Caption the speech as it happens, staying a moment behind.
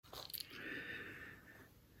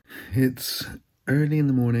It's early in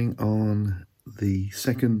the morning on the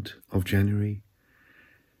 2nd of January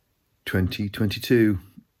 2022,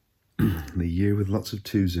 the year with lots of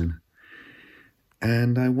twos in.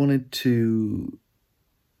 And I wanted to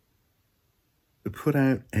put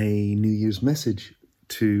out a New Year's message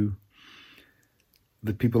to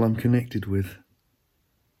the people I'm connected with.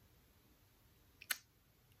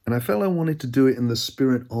 And I felt I wanted to do it in the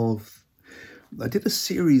spirit of, I did a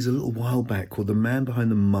series a little while back called The Man Behind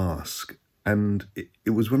the Mask. And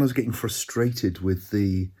it was when I was getting frustrated with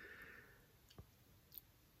the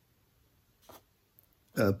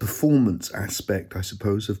performance aspect, I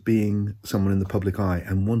suppose, of being someone in the public eye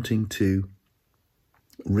and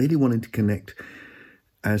really wanting to connect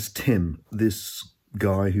as Tim, this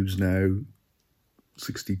guy who's now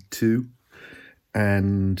 62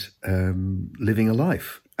 and living a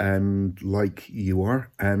life, and like you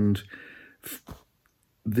are, and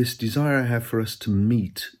this desire I have for us to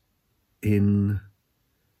meet in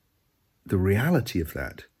the reality of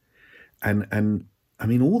that, and I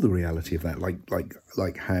mean all the reality of that,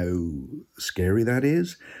 like how scary that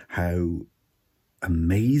is, how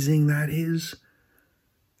amazing that is,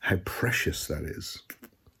 how precious that is.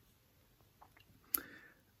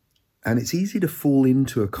 And it's easy to fall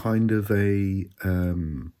into a kind of a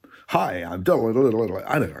hi, I'm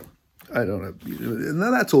I don't know. And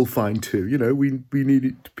that's all fine too. You know, we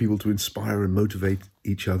need people to inspire and motivate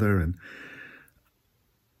each other. And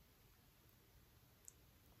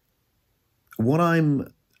what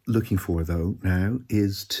I'm looking for, though, now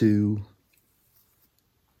is to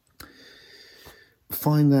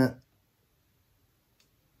find that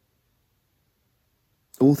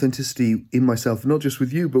authenticity in myself, not just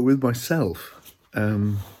with you, but with myself.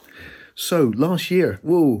 So last year,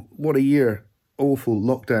 whoa, what a year. Awful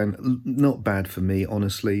lockdown. Not bad for me,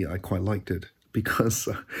 honestly. I quite liked it because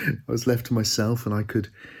I was left to myself and I could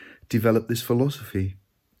develop this philosophy.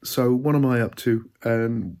 So what am I up to? I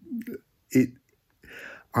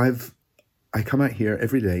come out here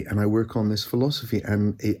every day and I work on this philosophy,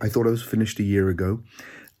 and I thought I was finished a year ago,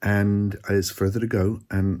 and there's further to go,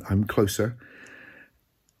 and I'm closer.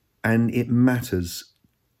 And it matters,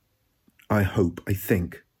 I hope, I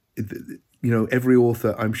think. You know, every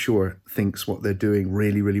author, I'm sure, thinks what they're doing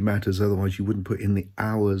really, really matters. Otherwise, you wouldn't put in the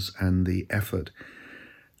hours and the effort.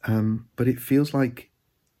 But it feels like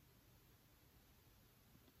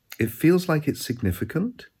it's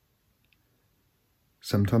significant.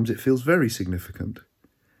 Sometimes it feels very significant.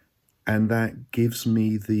 And that gives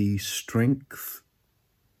me the strength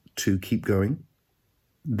to keep going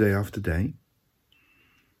day after day.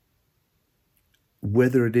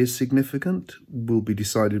 Whether it is significant will be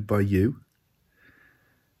decided by you.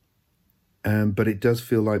 But it does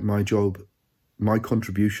feel like my job, my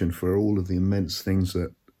contribution for all of the immense things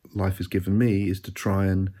that life has given me, is to try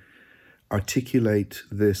and articulate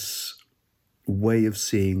this way of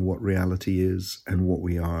seeing what reality is and what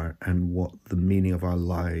we are and what the meaning of our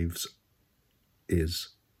lives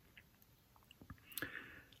is.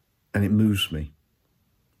 And it moves me.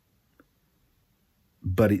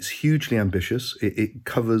 But it's hugely ambitious. It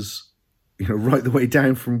covers, right the way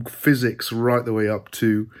down from physics right the way up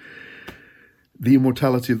to the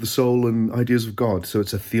immortality of the soul and ideas of God. So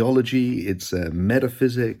it's a theology, it's a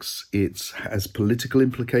metaphysics, it has political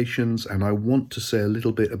implications, and I want to say a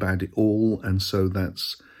little bit about it all. And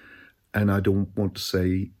I don't want to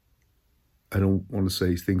say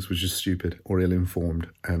things were just stupid or ill-informed.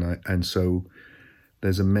 And so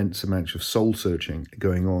there's immense amount of soul searching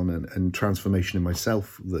going on and transformation in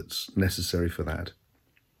myself that's necessary for that.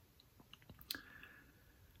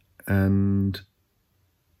 And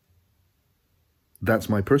that's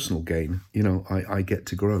my personal gain. I get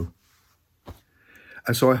to grow.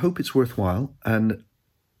 And so I hope it's worthwhile. And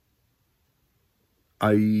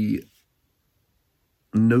I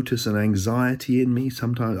notice an anxiety in me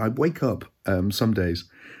sometimes. I wake up some days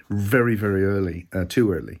very, very early,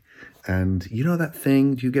 too early. And you know that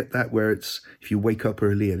thing, do you get that where it's, if you wake up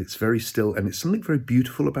early and it's very still and it's something very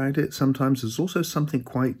beautiful about it, sometimes there's also something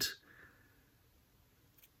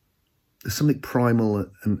there's something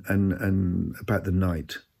primal and about the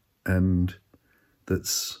night, and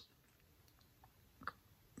there's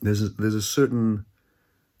a certain,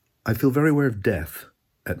 I feel very aware of death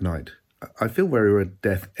at night. I feel very aware of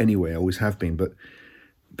death anyway, I always have been, but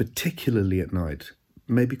particularly at night.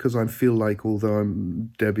 Maybe because I feel like, although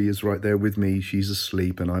Debbie is right there with me, she's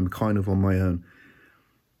asleep and I'm kind of on my own.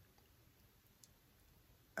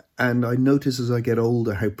 And I notice as I get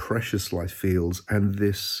older how precious life feels, and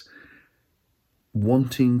this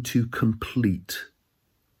wanting to complete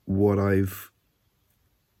what I've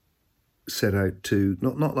set out to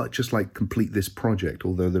not like just like complete this project,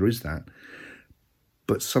 although there is that,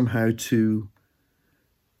 but somehow to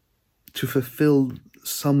fulfill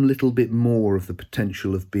some little bit more of the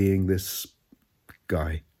potential of being this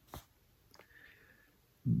guy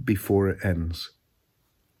before it ends,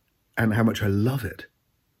 and how much I love it,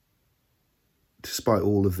 despite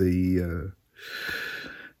all of the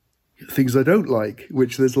things I don't like,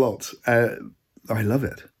 which there's lots. I love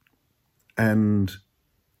it. And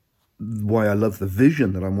why I love the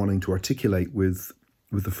vision that I'm wanting to articulate with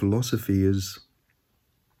the philosophy is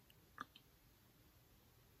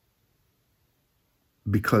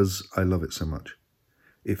because I love it so much.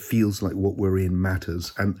 It feels like what we're in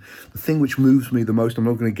matters. And the thing which moves me the most, I'm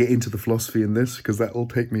not going to get into the philosophy in this because that will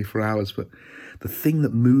take me for hours, but the thing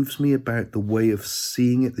that moves me about the way of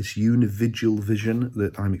seeing it, this unividual vision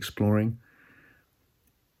that I'm exploring,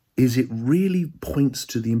 is it really points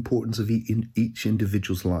to the importance of each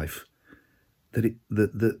individual's life.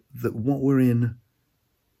 That what we're in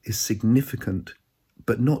is significant,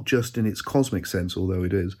 but not just in its cosmic sense, although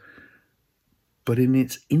it is, but in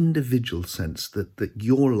its individual sense, that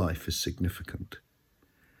your life is significant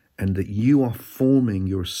and that you are forming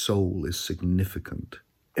your soul is significant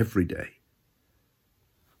every day.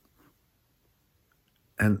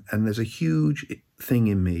 And there's a huge thing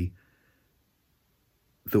in me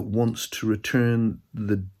that wants to return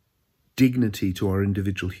the dignity to our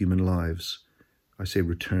individual human lives. I say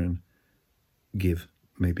return, give,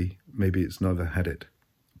 maybe. Maybe it's never had it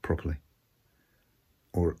properly,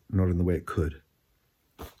 or not in the way it could.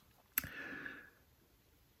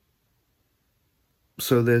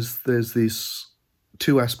 So there's these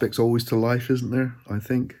two aspects always to life, isn't there, I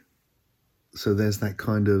think? So there's that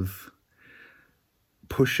kind of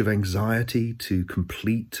push of anxiety to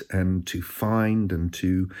complete and to find and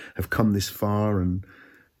to have come this far and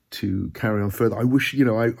to carry on further. I wish,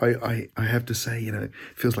 I have to say, it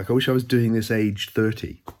feels like I wish I was doing this age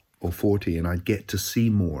 30 or 40 and I'd get to see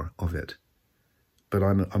more of it. But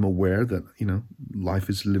I'm aware that, life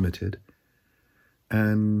is limited.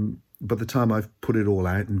 And by the time I've put it all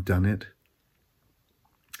out and done it,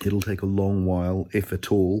 it'll take a long while, if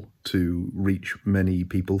at all, to reach many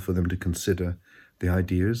people for them to consider the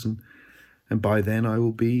ideas. And by then I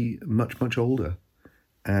will be much, much older,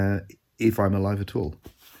 if I'm alive at all.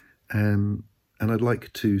 And I'd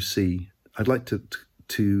like to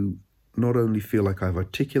not only feel like I've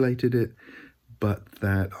articulated it, but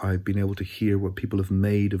that I've been able to hear what people have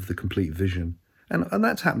made of the complete vision. And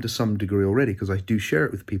that's happened to some degree already, because I do share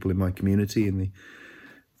it with people in my community, in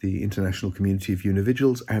the international community of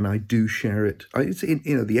individuals, and I do share it. It's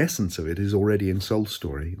the essence of it is already in Soul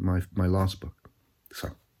Story, my last book.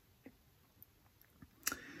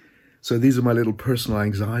 So these are my little personal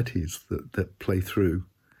anxieties that play through,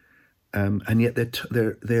 and yet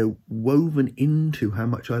they're woven into how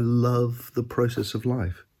much I love the process of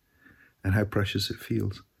life and how precious it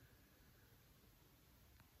feels.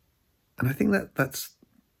 And I think that's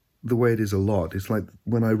the way it is a lot. It's like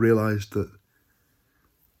when I realized that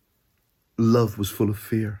love was full of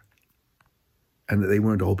fear and that they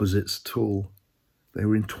weren't opposites at all. They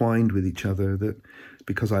were entwined with each other, that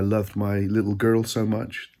because I loved my little girl so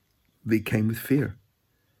much, they came with fear.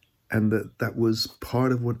 And that was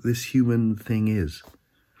part of what this human thing is.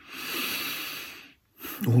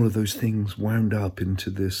 All of those things wound up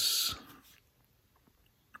into this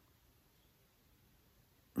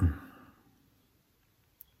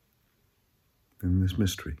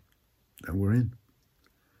mystery that we're in,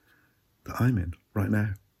 that I'm in right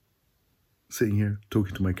now, sitting here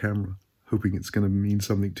talking to my camera, hoping it's going to mean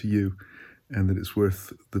something to you and that it's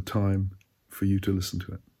worth the time for you to listen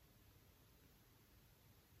to it.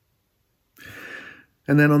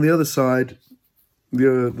 And then on the other side,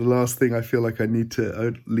 the last thing I feel like I need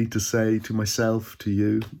to say to myself, to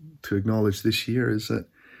you, to acknowledge this year is that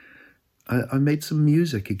I made some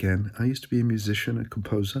music again. I used to be a musician, a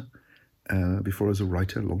composer, before I was a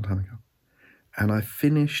writer a long time ago. And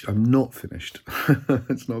I'm not finished.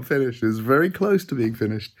 It's not finished. It's very close to being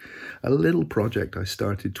finished. A little project I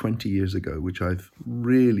started 20 years ago, which I've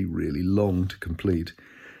really, really longed to complete.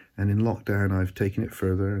 And in lockdown, I've taken it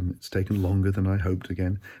further, and it's taken longer than I hoped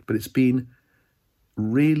again. But it's been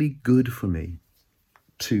really good for me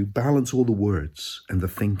to balance all the words and the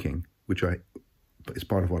thinking, which is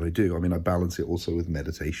part of what I do. I mean, I balance it also with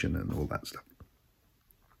meditation and all that stuff.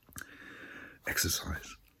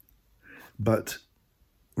 Exercise. But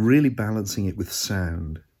really balancing it with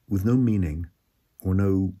sound, with no meaning or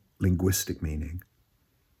no linguistic meaning.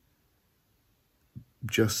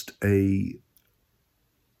 Just an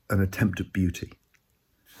attempt at beauty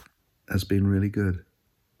has been really good.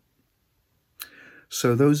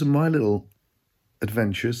 So those are my little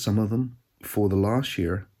adventures, some of them for the last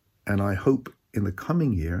year, and I hope in the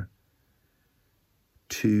coming year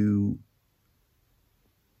to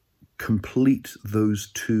complete those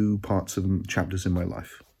two parts of chapters in my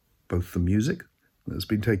life, both the music that has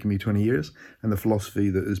been taking me 20 years and the philosophy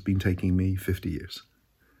that has been taking me 50 years,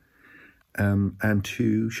 and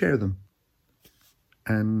to share them,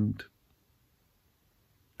 and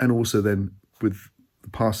also then with the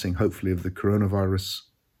passing, hopefully, of the coronavirus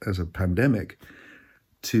as a pandemic,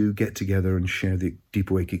 to get together and share the Deep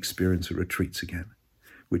Awake experience at retreats again,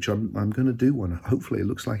 which I'm going to do one. Hopefully, it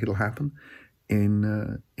looks like it'll happen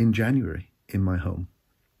in January in my home,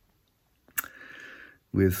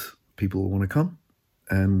 with people who want to come.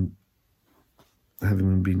 And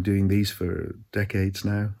having been doing these for decades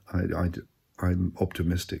now, I'm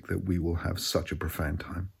optimistic that we will have such a profound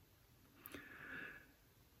time.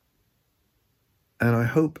 And I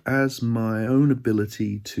hope, as my own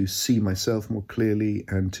ability to see myself more clearly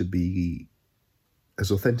and to be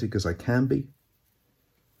as authentic as I can be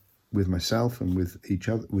with myself and with each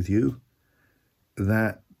other, with you,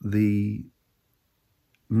 that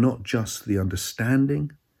not just the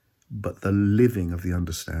understanding, but the living of the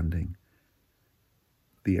understanding,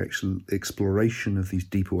 the actual exploration of these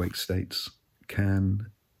deep awake states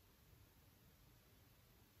can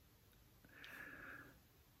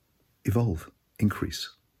evolve, increase,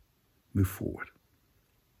 move forward.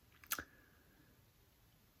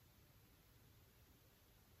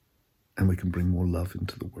 And we can bring more love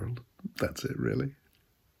into the world. That's it, really.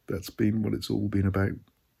 That's been what it's all been about.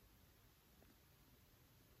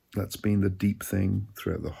 That's been the deep thing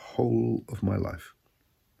throughout the whole of my life.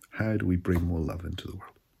 How do we bring more love into the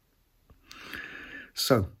world?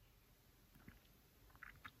 So,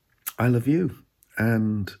 I love you,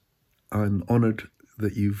 and I'm honoured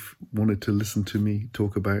that you've wanted to listen to me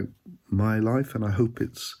talk about my life, and I hope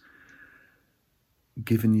it's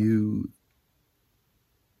given you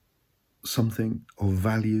something of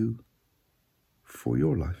value for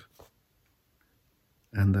your life,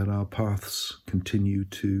 and that our paths continue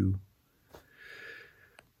to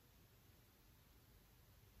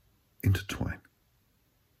intertwine.